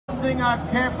something I've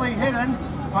carefully hidden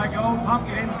my gold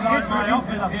pumpkin inside my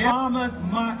office here. Farmers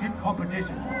market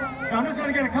competition. Now, I'm just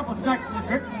going to get a couple of snacks for the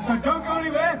trip, so don't go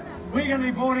anywhere. We're going to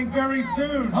be boarding very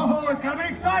soon. Oh, it's going to be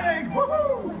exciting!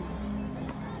 Woohoo!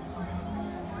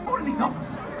 What in his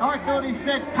office? I thought he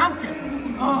said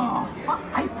pumpkin. Oh,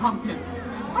 I hate pumpkin.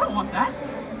 I don't want that.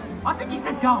 I think he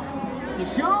said gold. You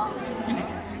sure?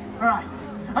 Yes. All right.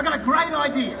 I got a great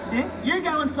idea. Yeah? You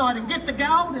go inside and get the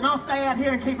gold, and I'll stay out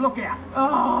here and keep lookout.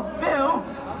 Oh, Bill,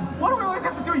 why do we always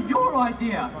have to do your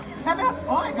idea? How about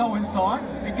I go inside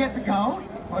and get the gold,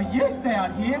 or you stay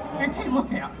out here and keep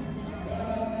lookout?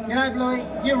 You know, Bluey,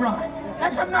 you're right.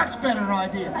 That's a much better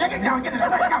idea. Now get going, get it, go.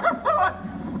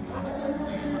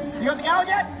 You got the gold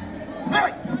yet?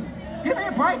 Bluey! Give me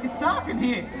a break, it's dark in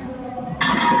here.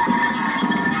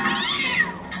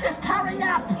 Just hurry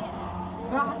up!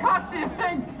 I can't see a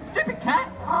thing. Stupid cat.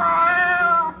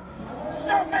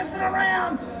 Stop messing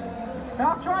around!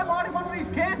 I'll try lighting one of these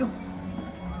candles.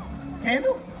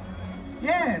 Candle?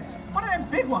 Yeah, one of them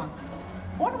big ones.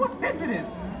 Wonder what scent it is.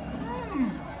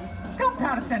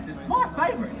 Gunpowder scented, my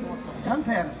favourite.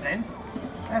 Gunpowder scent?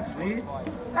 That's weird.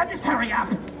 Now just hurry up!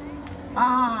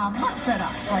 Ah, much better.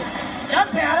 Wait,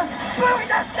 gunpowder? Bluey,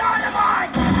 that's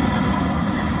dynamite!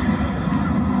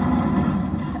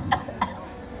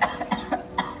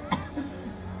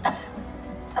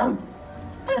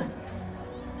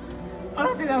 I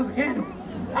don't think that was a candle.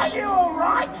 Are you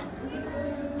alright?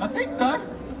 I think so.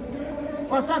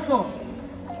 What's that for?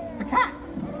 The cat.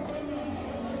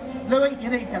 Louis, you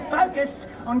need to focus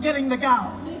on getting the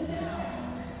goal.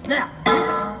 Now,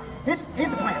 here's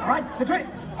the plan, all right? The trip.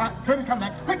 Tripper's coming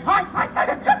back. Quick, hide!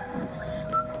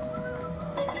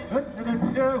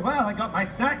 Well, I got my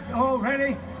snacks all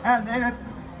ready, and then it's...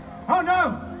 Oh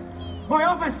no! My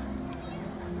office!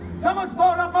 Someone's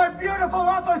blown up my beautiful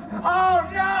office! Oh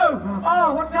no!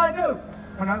 Oh, what shall I do?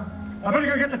 Oh no, I better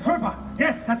go get the trooper.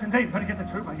 Yes, that's indeed, better get the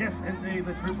trooper. Yes, indeed,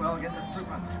 the trooper. I'll get the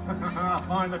trooper. I'll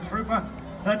find the trooper.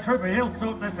 The trooper, he'll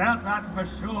sort this out, that's for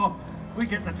sure. We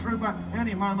get the trooper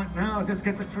any moment now. Just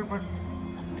get the trooper.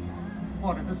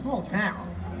 What, it's a small town.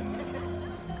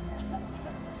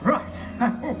 Right.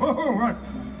 Right.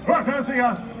 Right, as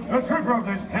the trooper of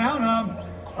this town,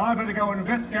 I better go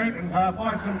investigate and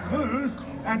find some clues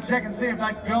and check and see if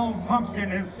that gold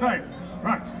pumpkin is safe.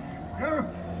 Right. Go.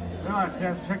 Now I have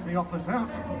to check the office out.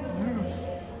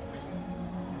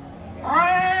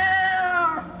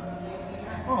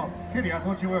 Oh, Kitty, I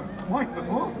thought you were white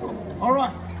before. All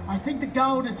right. I think the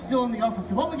gold is still in the office.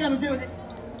 So what we're going to do is...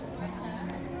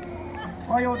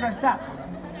 Why are you all dressed up?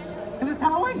 Because it's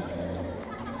Halloween.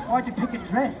 Why'd you pick a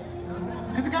dress?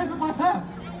 Because it goes with my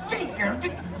purse.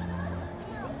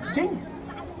 Genius.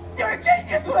 You're a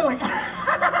genius, Louie!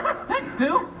 Thanks,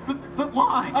 Bill. But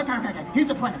why? Okay. Here's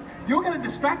the plan. You're going to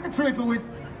distract the trooper with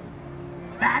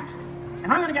that,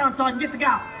 and I'm going to go inside and get the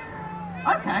gold.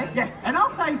 Okay. Yeah. And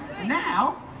I'll say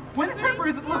now when the trooper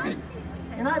isn't looking.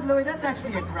 You know, Louie, that's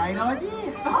actually a great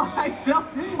idea. Oh, thanks, Bill.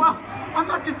 Well, I'm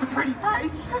not just a pretty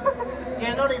face.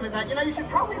 Yeah, not even that. You know, you should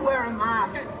probably wear a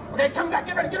mask. Okay, it's coming back.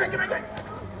 Get ready.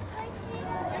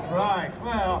 Right,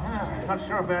 well, not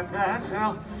sure about that.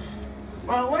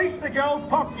 Well, at least the gold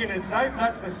pumpkin is safe,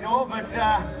 that's for sure, but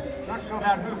not sure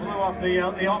about who blew up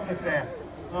the office there.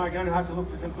 I'm going to have to look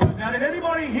for some clues. Now, did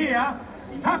anybody here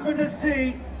happen to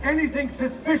see anything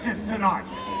suspicious tonight?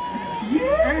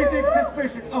 Yeah! Anything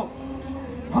suspicious?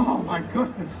 Oh my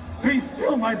goodness. Be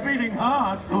still my beating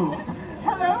heart.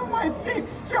 Hello, my big,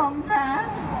 strong man.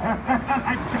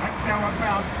 I don't know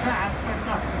about that, but,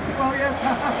 well, yes.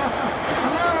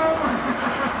 Hello.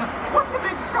 What's a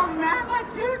big, strong man like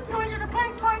you doing in a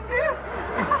place like this?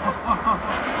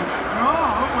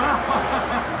 Oh, well.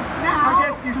 Now. I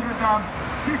guess you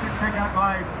should check out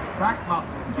my back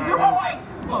muscles. Wait!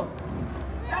 Well,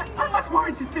 I'm much more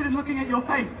interested in looking at your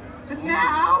face. But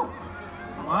now.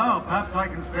 well, perhaps I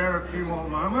can spare a few more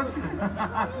moments.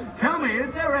 Tell me,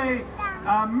 is there a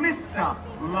Mr.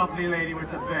 Lovely Lady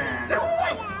with the fan?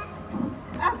 Wait!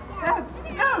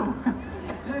 No!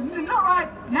 Not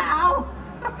right now!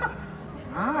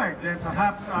 Alright, then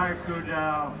perhaps I could,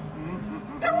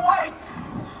 Wait!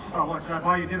 Oh, what, should I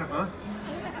buy you dinner first?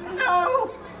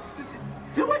 No!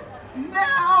 Do it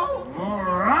now!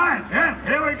 Alright, yes,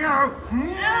 here we go!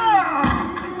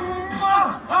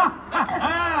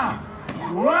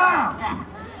 Wow!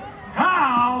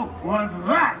 How was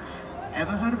that?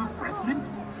 Ever heard of a breath mint?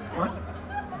 What?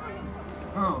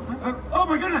 Oh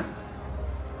my goodness!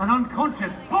 An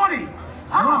unconscious body!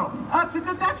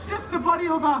 That's just the body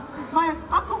of my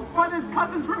uncle, brother's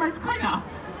cousin's roommate's cleaner.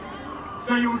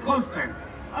 So you were close then?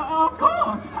 Of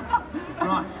course.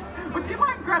 Right. Would you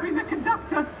mind grabbing the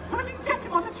conductor so we can get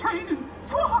him on the train and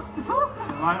to a hospital?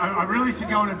 I really should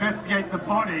go and investigate the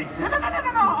body. No.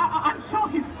 I'm sure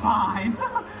he's fine.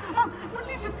 Would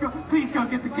you just please go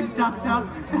get the conductor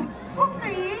for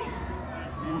me?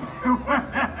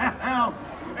 Well,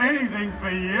 anything for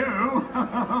you.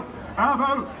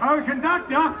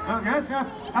 Conductor. Yes,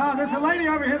 there's a lady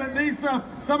over here that needs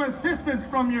some assistance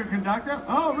from you, conductor.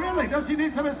 Oh, really? Does she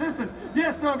need some assistance?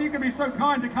 Yes, so if you can be so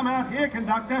kind to come out here,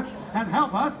 conductor, and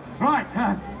help us. Right.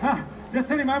 Just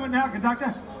any moment now,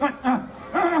 conductor.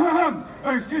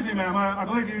 Excuse me, ma'am. I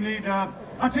believe you need a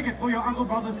ticket for your uncle,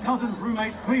 brother's, cousin's,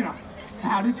 roommate's cleaner.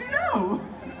 How did you know?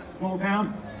 Small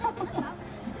town.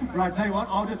 Right, tell you what,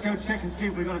 I'll just go check and see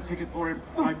if we've got a ticket for him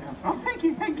right now. Oh, thank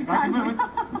you Back in a kindly. moment.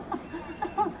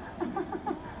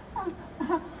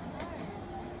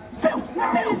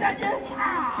 Bill, is that you?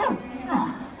 Bill,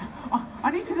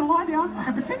 I need you to lie down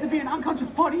and pretend to be an unconscious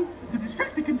body to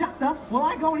distract the conductor while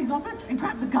I go in his office and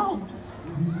grab the gold.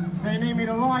 So you need me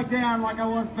to lie down like I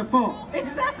was before?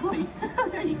 Exactly.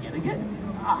 Are you getting it?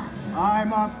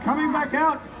 I'm coming back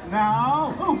out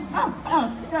now.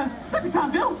 Second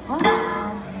time, Bill.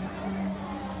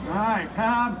 Right,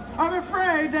 I'm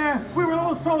afraid we were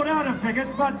all sold out of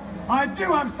tickets, but I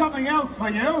do have something else for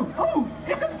you. Oh,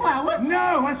 is it flowers?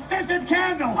 No, a scented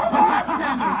candle. Oh, that's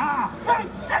candles. Hey,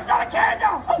 that's not a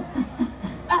candle.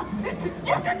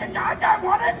 I don't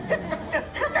want it.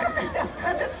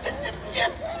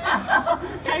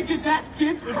 Changing that,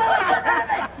 Skid.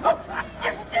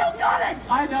 You still got it.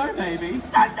 I know, baby.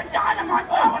 Not the dynamite.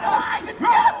 Throw it away.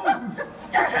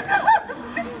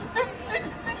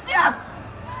 Yeah.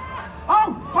 Oh,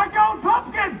 my gold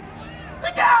pumpkin.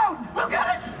 The gold. We'll get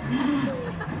it.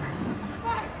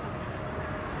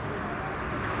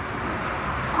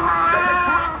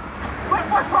 Where's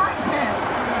my frying pan?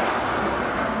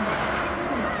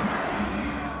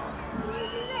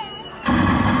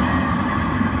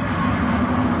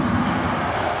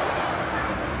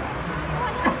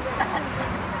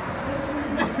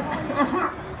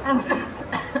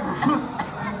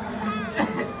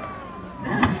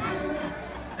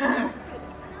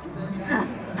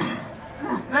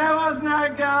 There was no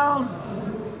gold,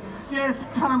 just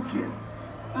pumpkin.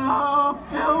 Oh,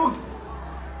 Bill.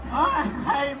 I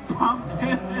hate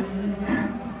pumpkin.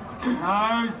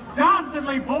 Those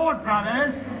dastardly Bawd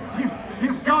brothers,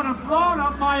 you've gone and blown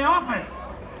up my office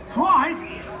twice,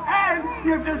 and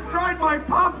you've destroyed my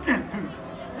pumpkin.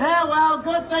 Yeah, well,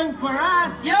 good thing for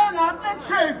us, you're not the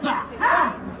trooper.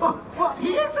 Well,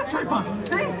 he is a trooper.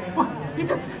 See? Well, you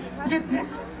get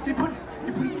this, you put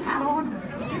his hat on,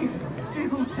 get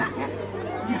his little jacket,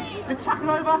 you chuck it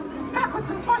over, backwards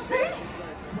this way, see?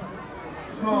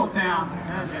 Small town.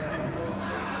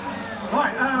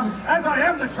 Right, as I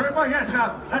am the trooper, yes,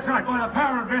 that's right, by the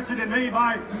power invested in me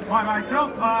by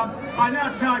myself, I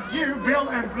now charge you, Bill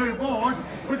and Blue Bawd,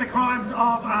 with the crimes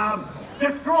of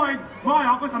destroying my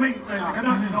office, the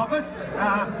conductor's office,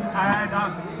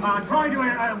 and trying to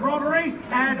a robbery,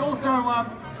 and also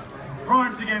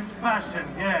crimes against fashion.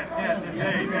 Yes,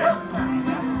 indeed. Yes.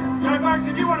 So folks,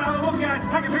 if you want to have a look at,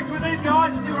 take a picture with these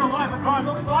guys and see what a life of crime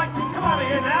looks like, come over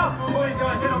here now. All these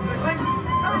guys head up to the thing.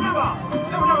 And remember,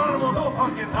 there were no animals or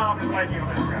pumpkins harmed in making of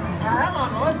this round. Hang on,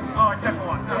 boys. Oh, except for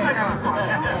one. No, that was fine.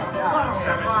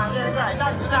 Yeah, great.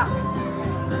 Nice enough.